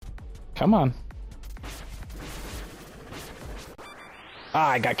Come on. Ah,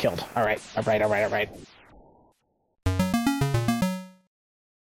 I got killed. All right.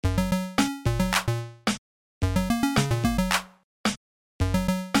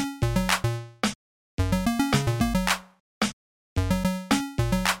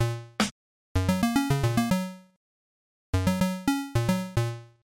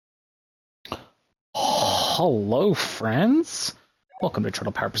 Hello, friends. Welcome to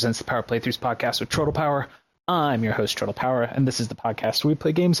Turtle Power Presents the Power Playthroughs podcast with Turtle Power. I'm your host, Turtle Power, and this is the podcast where we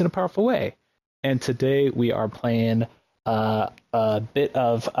play games in a powerful way. And today we are playing a bit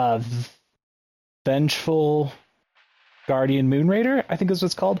of Vengeful Guardian Moonraider, I think is what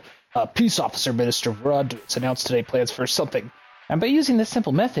it's called. Peace Officer Minister Rodriguez announced today plans for something. And by using this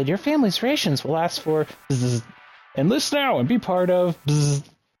simple method, your family's rations will last for... Enlist now and be part of...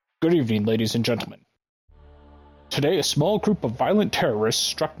 Good evening, ladies and gentlemen. Today, a small group of violent terrorists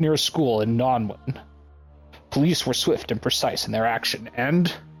struck near a school in Nonwon. Police were swift and precise in their action,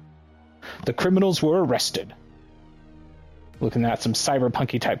 and the criminals were arrested. Looking at some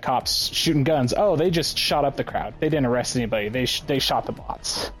cyberpunky-type cops shooting guns. Oh, they just shot up the crowd. They didn't arrest anybody. They shot the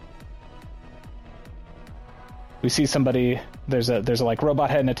bots. We see somebody. There's a like robot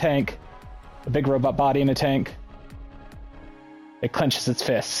head in a tank, a big robot body in a tank. It clenches its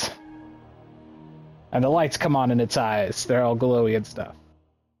fists. And the lights come on in its eyes. They're all glowy and stuff.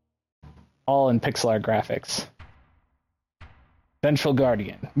 All in pixel art graphics. Vengeful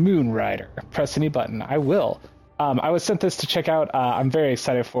Guardian, Moonrider. Press any button. I will. I was sent this to check out. I'm very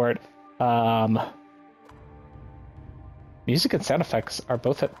excited for it. Music and sound effects are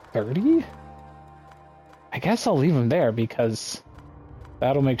both at 30? I guess I'll leave them there because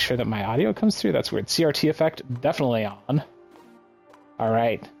that'll make sure that my audio comes through. That's weird. CRT effect, definitely on.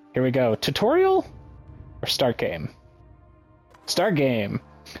 Alright, here we go. Tutorial? Or start game? Start game.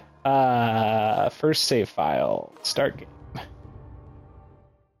 First save file. Start game.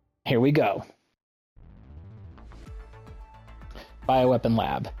 Here we go. Bioweapon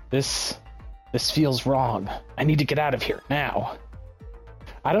lab. This feels wrong. I need to get out of here now.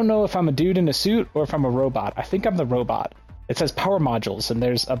 I don't know if I'm a dude in a suit or if I'm a robot. I think I'm the robot. It says power modules, and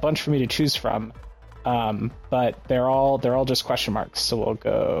there's a bunch for me to choose from. But they're all just question marks. So we'll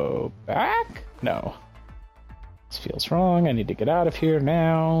go back? No. This feels wrong. I need to get out of here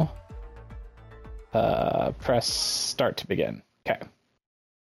now. Press start to begin. Okay.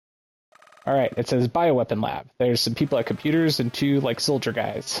 All right. It says bioweapon lab. There's some people at computers and two like soldier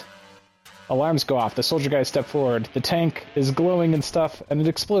guys. Alarms go off. The soldier guys step forward. The tank is glowing and stuff, and it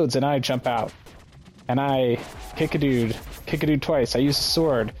explodes, and I jump out. And I kick a dude twice. I use a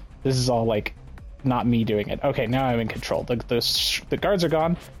sword. This is all like not me doing it. Okay, now I'm in control. The guards are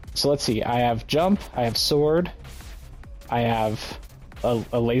gone. So let's see. I have jump. I have sword. I have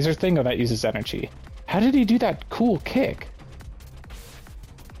a laser thing. Oh, that uses energy. How did he do that cool kick?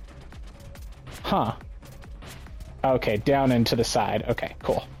 Huh. Okay, down and to the side. Okay,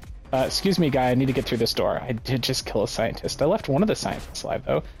 cool. Excuse me, guy. I need to get through this door. I did just kill a scientist. I left one of the scientists alive,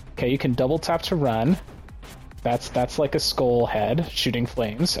 though. Okay, you can double tap to run. That's like a skull head shooting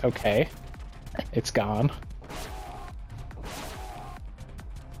flames. Okay. It's gone.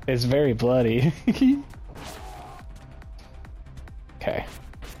 It's very bloody. Okay.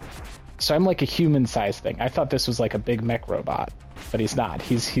 So I'm like a human-sized thing. I thought this was like a big mech robot, but he's not.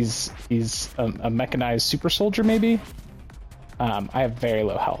 He's a mechanized super soldier, maybe? I have very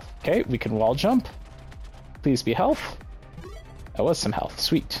low health. Okay, we can wall jump. Please be health. That was some health.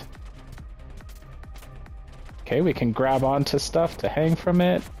 Sweet. Okay, we can grab onto stuff to hang from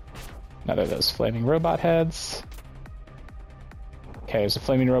it. Another of those flaming robot heads. Okay, there's a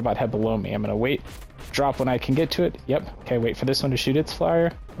flaming robot head below me. I'm gonna wait. Drop when I can get to it. Yep. Okay, wait for this one to shoot its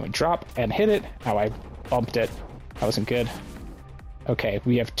flyer. We drop and hit it. Ow, I bumped it. That wasn't good. Okay,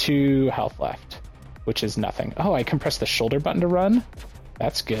 we have 2 health left, which is nothing. Oh, I can press the shoulder button to run.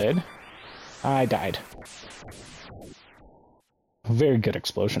 That's good. I died. Very good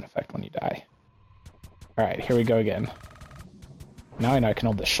explosion effect when you die. Alright, here we go again. Now I know I can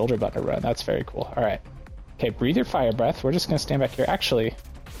hold the shoulder button to run. That's very cool. Alright. Okay, breathe your fire breath. We're just going to stand back here. Actually...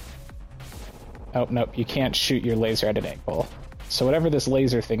 Oh, nope, you can't shoot your laser at an angle. So whatever this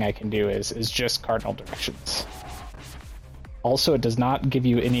laser thing I can do is just cardinal directions. Also, it does not give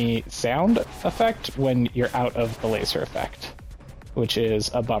you any sound effect when you're out of the laser effect, which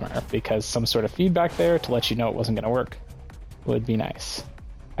is a bummer, because some sort of feedback there to let you know it wasn't going to work would be nice.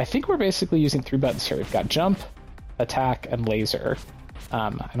 I think we're basically using 3 buttons here. We've got jump, attack, and laser.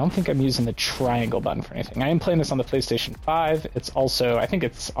 I don't think I'm using the triangle button for anything. I am playing this on the PlayStation 5. It's also, I think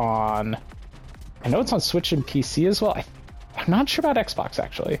it's on... I know it's on Switch and PC as well. I'm not sure about Xbox,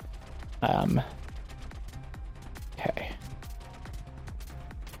 actually. Okay.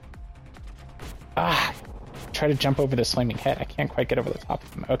 Ah! Try to jump over this flaming head. I can't quite get over the top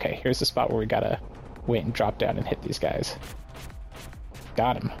of him. Okay, here's the spot where we gotta wait and drop down and hit these guys.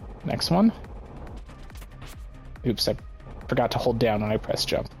 Got him. Next one. Oops, I forgot to hold down when I pressed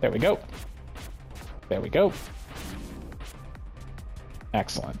jump. There we go. There we go.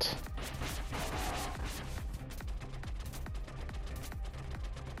 Excellent.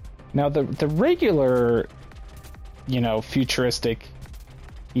 Now the regular, you know, futuristic,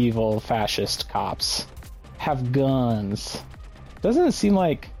 evil, fascist cops have guns. Doesn't it seem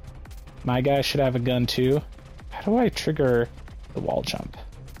like my guy should have a gun too? How do I trigger the wall jump?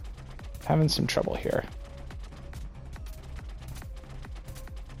 Having some trouble here.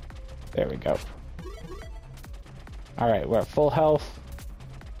 There we go. Alright, we're at full health.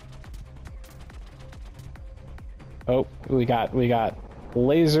 Oh, we got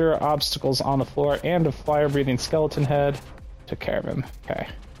laser obstacles on the floor and a fire-breathing skeleton head. Took care of him. Okay.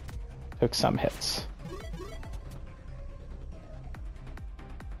 Took some hits.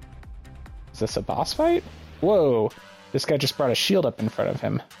 Is this a boss fight? Whoa! This guy just brought a shield up in front of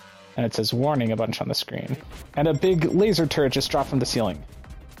him. And it says warning a bunch on the screen. And a big laser turret just dropped from the ceiling.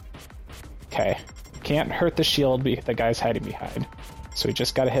 Okay. Can't hurt the shield the guy's hiding behind. So we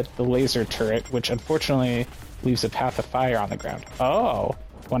just gotta hit the laser turret, which unfortunately leaves a path of fire on the ground. Oh!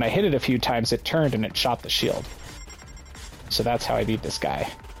 When I hit it a few times, it turned and it shot the shield. So that's how I beat this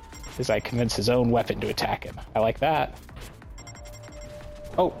guy. Is I convince his own weapon to attack him. I like that.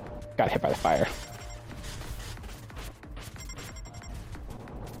 Oh! Got hit by the fire.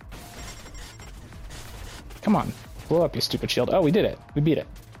 Come on. Blow up, you stupid shield. Oh, we did it. We beat it.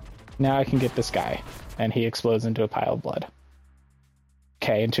 Now I can get this guy. And he explodes into a pile of blood.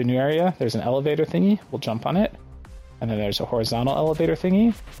 Okay, into a new area. There's an elevator thingy. We'll jump on it. And then there's a horizontal elevator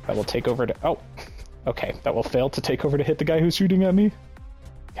thingy that will take over to... Oh! Okay, that will fail to take over to hit the guy who's shooting at me.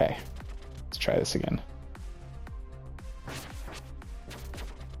 Okay. Let's try this again.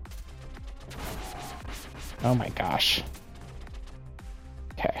 Oh my gosh.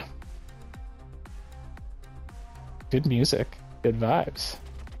 Okay. Good music. Good vibes.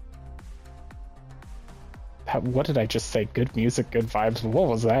 What did I just say? Good music, good vibes. What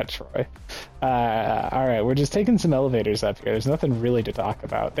was that, Troy? Alright, we're just taking some elevators up here. There's nothing really to talk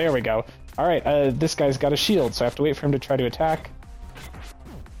about. There we go. Alright, this guy's got a shield, so I have to wait for him to try to attack.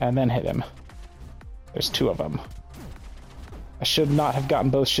 And then hit him. There's two of them. I should not have gotten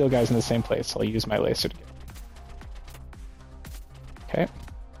both shield guys in the same place, so I'll use my laser to get them. Okay.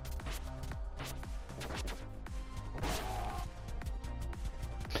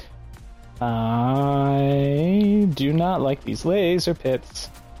 I do not like these laser pits.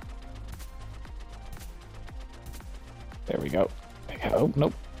 There we go. Oh,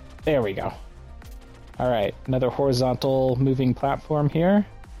 nope. There we go. Alright, another horizontal moving platform here.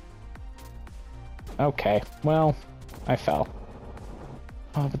 Okay, well, I fell.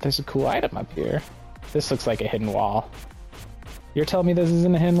 Oh, but there's a cool item up here. This looks like a hidden wall. You're telling me this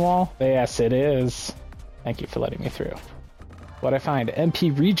isn't a hidden wall? Yes, it is. Thank you for letting me through. What I find?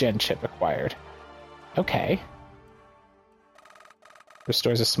 MP regen chip acquired. Okay.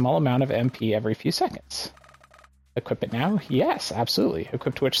 Restores a small amount of MP every few seconds. Equip it now? Yes, absolutely.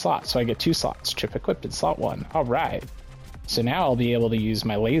 Equip to which slot? So I get 2 slots. Chip equipped in slot 1. Alright. So now I'll be able to use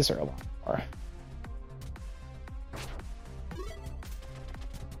my laser a lot more.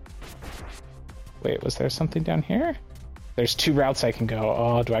 Wait, was there something down here? There's 2 routes I can go.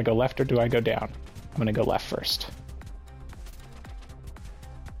 Oh, do I go left or do I go down? I'm gonna go left first.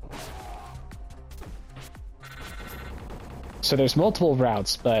 So there's multiple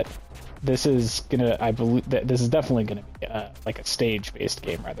routes, but this is gonna, I believe that this is definitely gonna be like a stage-based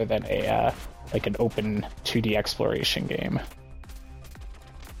game rather than a like an open 2D exploration game.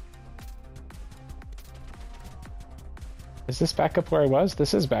 Is this back up where I was?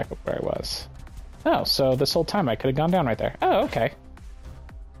 This is back up where I was. Oh, so this whole time I could have gone down right there. Oh, okay.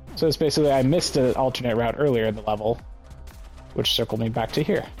 So it's basically I missed an alternate route earlier in the level, which circled me back to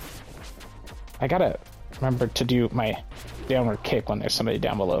here. I gotta remember to do my downward kick when there's somebody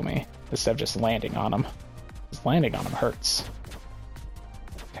down below me, instead of just landing on them. Just landing on them hurts.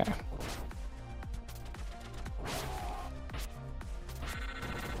 Okay.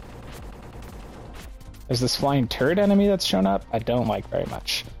 There's this flying turret enemy that's shown up I don't like very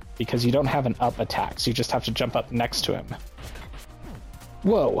much, because you don't have an up attack, so you just have to jump up next to him.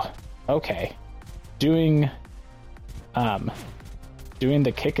 Whoa! Okay. Doing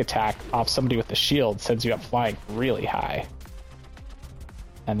the kick attack off somebody with the shield sends you up flying really high.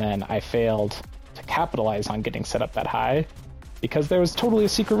 And then I failed to capitalize on getting set up that high, because there was totally a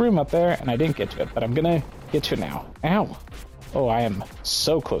secret room up there, and I didn't get to it, but I'm gonna get to it now. Ow! Oh, I am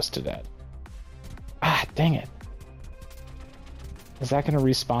so close to dead. Ah, dang it. Is that gonna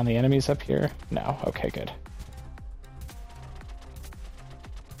respawn the enemies up here? No. Okay, good.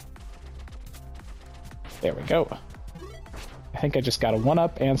 There we go. I think I just got a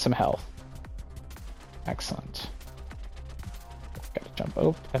 1-up and some health. Excellent. Gotta jump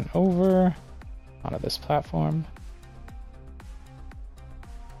up and over onto this platform.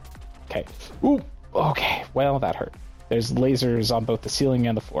 Okay. Ooh! Okay, well, that hurt. There's lasers on both the ceiling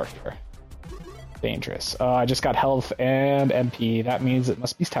and the floor here. Dangerous. Oh, I just got health and MP. That means it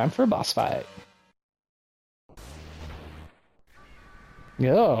must be time for a boss fight.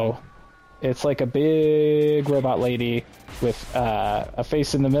 Yo! It's like a big robot lady with a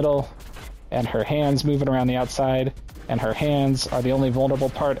face in the middle and her hands moving around the outside, and her hands are the only vulnerable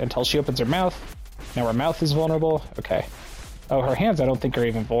part until she opens her mouth. Now her mouth is vulnerable. Okay. Oh, her hands I don't think are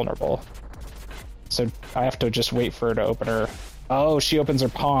even vulnerable. So I have to just wait for her to open her... Oh, she opens her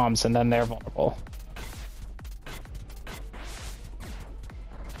palms and then they're vulnerable.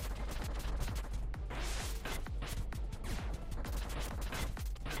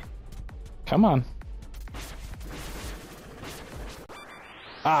 Come on.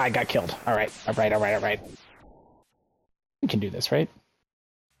 Ah, I got killed. Alright, alright. We can do this, right?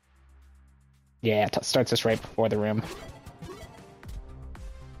 Yeah, it starts us right before the room.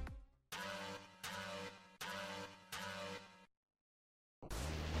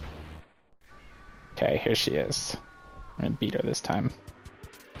 Okay, here she is. I'm gonna beat her this time.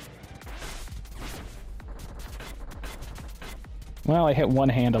 Well, I hit one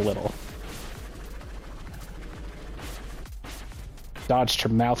hand a little. Dodged her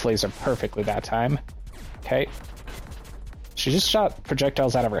mouth laser perfectly that time. Okay. She just shot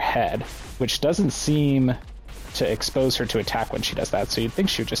projectiles out of her head, which doesn't seem to expose her to attack when she does that, so you'd think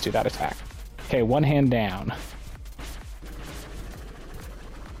she would just do that attack. Okay, one hand down.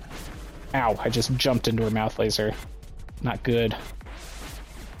 Ow, I just jumped into her mouth laser. Not good.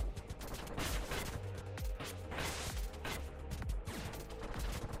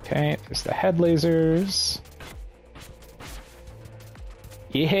 Okay, there's the head lasers.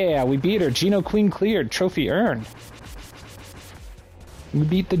 Yeah, we beat her. Geno Queen cleared. Trophy earned. We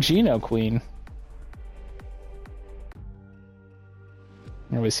beat the Geno Queen.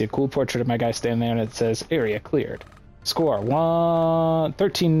 And we see a cool portrait of my guy standing there, and it says, area cleared. Score,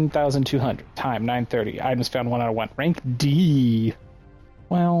 13,200. Time, 9:30. Items found 1 out of 1. Rank D.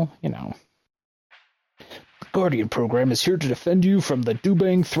 Well, you know. The Guardian program is here to defend you from the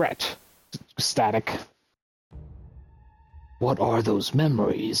Dubang threat. Static. What are those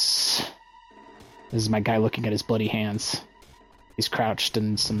memories? This is my guy looking at his bloody hands. He's crouched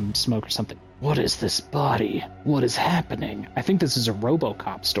in some smoke or something. What is this body? What is happening? I think this is a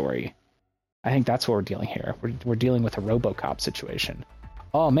RoboCop story. I think that's what we're dealing here. We're dealing with a RoboCop situation.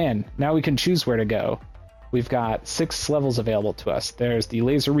 Oh man, now we can choose where to go. We've got 6 levels available to us. There's the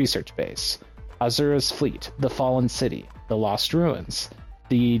Laser Research Base, Azura's Fleet, the Fallen City, the Lost Ruins,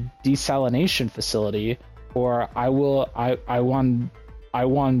 the Desalination Facility, or Iwandanio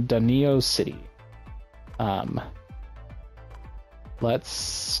City.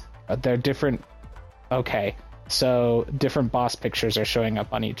 They're different. Okay, so different boss pictures are showing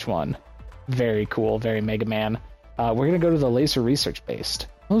up on each one. Very cool, very Mega Man. We're gonna go to the Laser Research Base.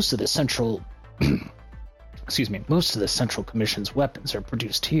 Most of the Central Commission's weapons are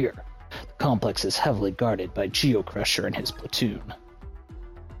produced here. The complex is heavily guarded by Geocrusher and his platoon.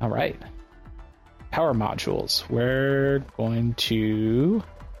 Alright. Power modules. We're going to...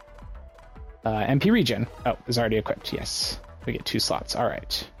 MP Regen. Oh, is already equipped, yes. We get 2 slots,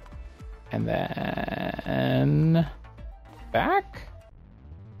 alright. And then... back?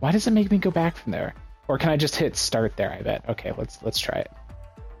 Why does it make me go back from there? Or can I just hit start there, I bet. Okay, let's try it.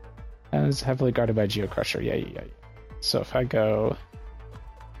 That is heavily guarded by Geocrusher, yeah. So if I go...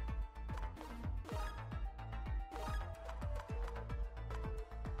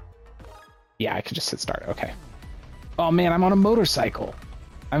 Yeah, I can just hit start, okay. Oh man, I'm on a motorcycle.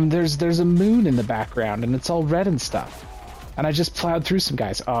 There's a moon in the background and it's all red and stuff. And I just plowed through some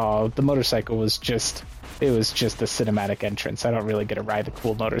guys. Oh, the motorcycle was just... It was just the cinematic entrance. I don't really get to ride a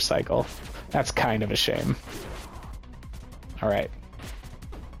cool motorcycle. That's kind of a shame. Alright.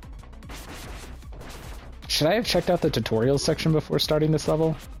 Should I have checked out the tutorials section before starting this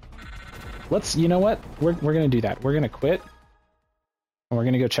level? You know what? We're gonna do that. We're gonna quit. And we're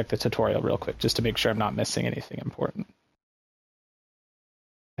gonna go check the tutorial real quick, just to make sure I'm not missing anything important.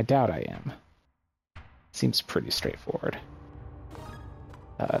 I doubt I am. Seems pretty straightforward.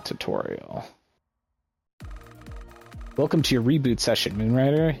 Tutorial. Welcome to your reboot session,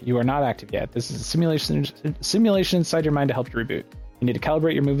 Moonrider. You are not active yet. This is a simulation inside your mind to help you reboot. You need to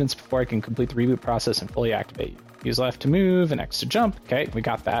calibrate your movements before I can complete the reboot process and fully activate you. Use left to move and X to jump. Okay, we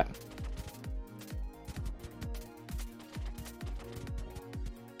got that.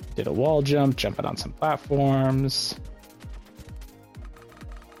 Did a wall jump, jumping on some platforms.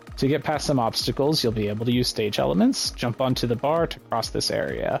 To get past some obstacles, you'll be able to use stage elements. Jump onto the bar to cross this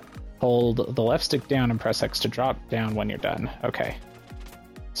area. Hold the left stick down and press X to drop down when you're done. Okay.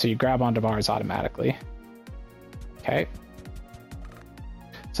 So you grab onto bars automatically. Okay.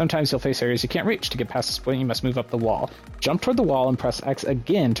 Sometimes you'll face areas you can't reach. To get past this point, you must move up the wall. Jump toward the wall and press X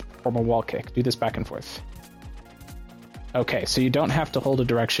again to perform a wall kick. Do this back and forth. Okay, so you don't have to hold a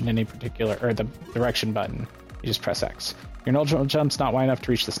direction in any particular, or the direction button. You just press X. Your normal jump's not wide enough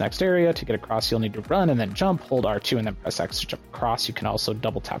to reach this next area. To get across, you'll need to run and then jump. Hold R2 and then press X to jump across. You can also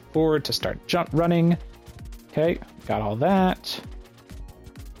double tap forward to start running. Okay, got all that.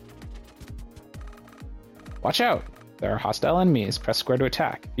 Watch out! There are hostile enemies. Press square to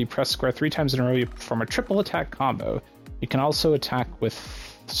attack. If you press square 3 times in a row, you perform a triple attack combo. You can also attack with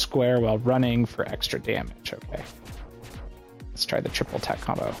square while running for extra damage. Okay. Let's try the triple attack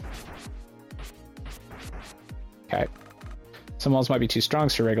combo. Okay. Some walls might be too strong,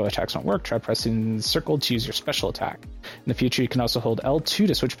 so your regular attacks won't work. Try pressing circle to use your special attack. In the future, you can also hold L2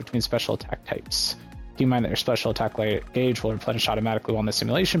 to switch between special attack types. Keep in mind that your special attack gauge will replenish automatically while in the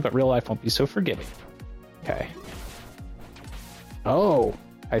simulation, but real life won't be so forgiving. Okay. Oh,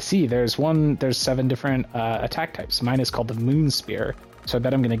 I see. There's 7 different attack types. Mine is called the Moon Spear, so I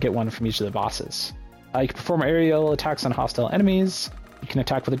bet I'm going to get one from each of the bosses. You can perform aerial attacks on hostile enemies. You can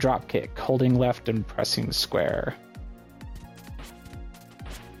attack with a drop kick, holding left and pressing square.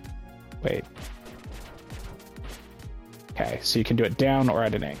 Wait. Okay, so you can do it down or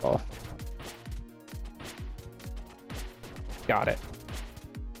at an angle. Got it.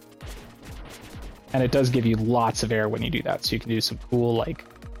 And it does give you lots of air when you do that, so you can do some cool, like,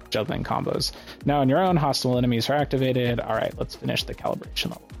 juggling combos. Now on your own, hostile enemies are activated. All right, let's finish the calibration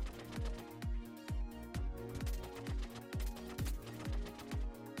level.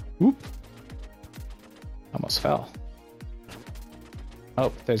 Oop. Almost fell.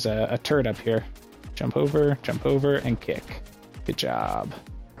 Oh, there's a turret up here. Jump over, and kick. Good job.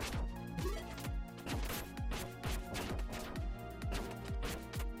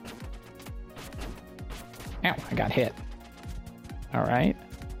 Ow, I got hit. All right.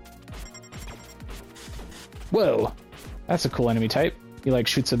 Whoa, that's a cool enemy type. He like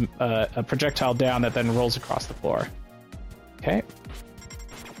shoots a projectile down that then rolls across the floor. Okay.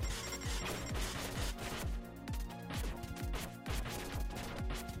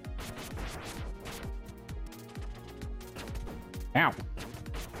 Ow.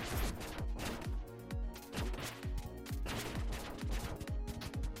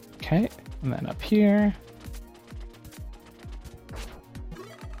 Okay, and then up here.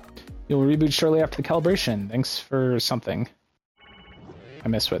 You'll reboot shortly after the calibration. Thanks for something. I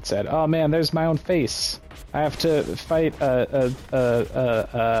missed what it said. Oh man, there's my own face. I have to fight a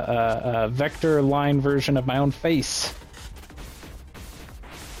vector line version of my own face.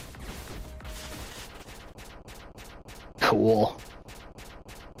 Cool.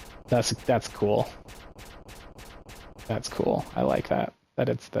 That's cool. That's cool. I like that. That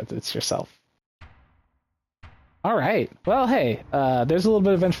it's yourself. All right. Well, hey, there's a little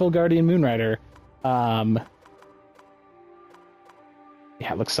bit of Vengeful Guardian Moonrider. Yeah,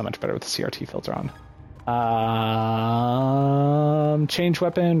 it looks so much better with the CRT filter on. Change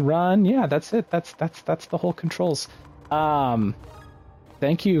weapon, run. Yeah, that's it. That's the whole controls.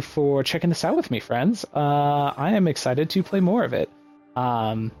 Thank you for checking this out with me, friends. I am excited to play more of it.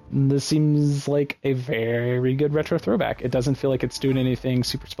 This seems like a very good retro throwback. It doesn't feel like it's doing anything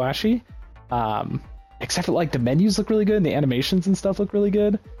super splashy. Except for like the menus look really good and the animations and stuff look really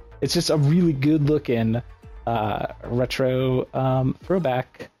good. It's just a really good looking retro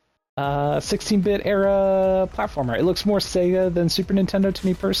throwback 16-bit era platformer. It looks more Sega than Super Nintendo to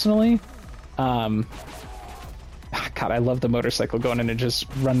me personally. God, I love the motorcycle going in and just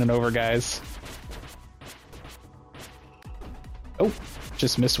running over guys. Oh,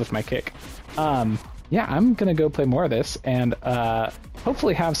 just missed with my kick. Yeah, I'm gonna go play more of this and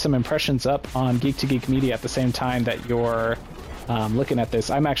hopefully have some impressions up on Geek to Geek Media at the same time that you're looking at this.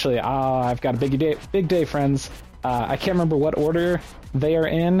 I'm actually, I've got a big day, friends. I can't remember what order they are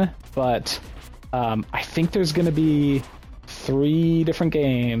in, but I think there's gonna be 3 different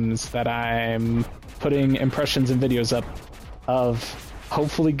games that I'm putting impressions and videos up of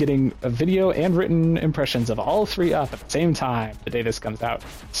hopefully getting a video and written impressions of all three up at the same time the day this comes out.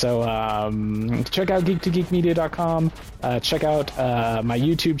 So check out geek2geekmedia.com. Check out my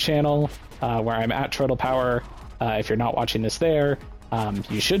YouTube channel where I'm at Turtle Power. If you're not watching this there,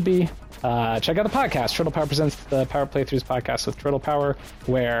 you should be. Check out the podcast. Turtle Power presents the Power Playthroughs podcast with Turtle Power,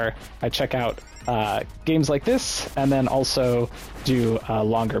 where I check out games like this and then also do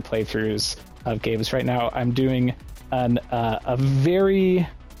longer playthroughs of games. Right now I'm doing a very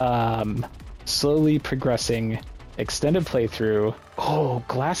slowly progressing extended playthrough. Oh,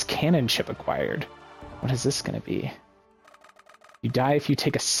 glass cannon chip acquired. What is this going to be? You die if you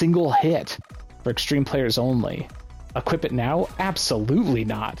take a single hit. For extreme players only. Equip it now? Absolutely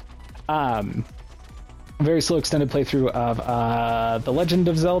not. Very slow extended playthrough of The Legend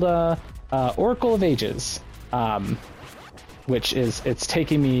of Zelda Oracle of Ages, which is, it's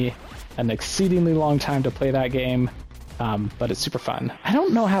taking me an exceedingly long time to play that game, but it's super fun. I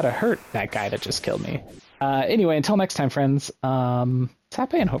don't know how to hurt that guy that just killed me. Anyway, until next time, friends,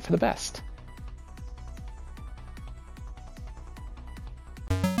 tap and hope for the best.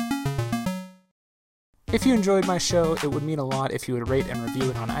 If you enjoyed my show, it would mean a lot if you would rate and review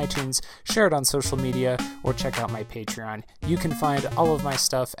it on iTunes, share it on social media, or check out my Patreon. You can find all of my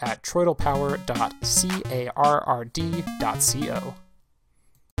stuff at troidalpower.carrd.co.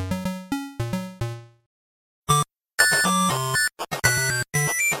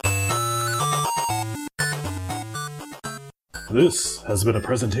 This has been a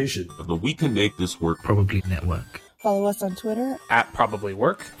presentation of the We Can Make This Work Probably Network. Follow us on Twitter at Probably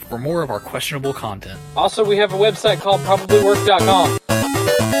Work for more of our questionable content. Also, we have a website called probablywork.com.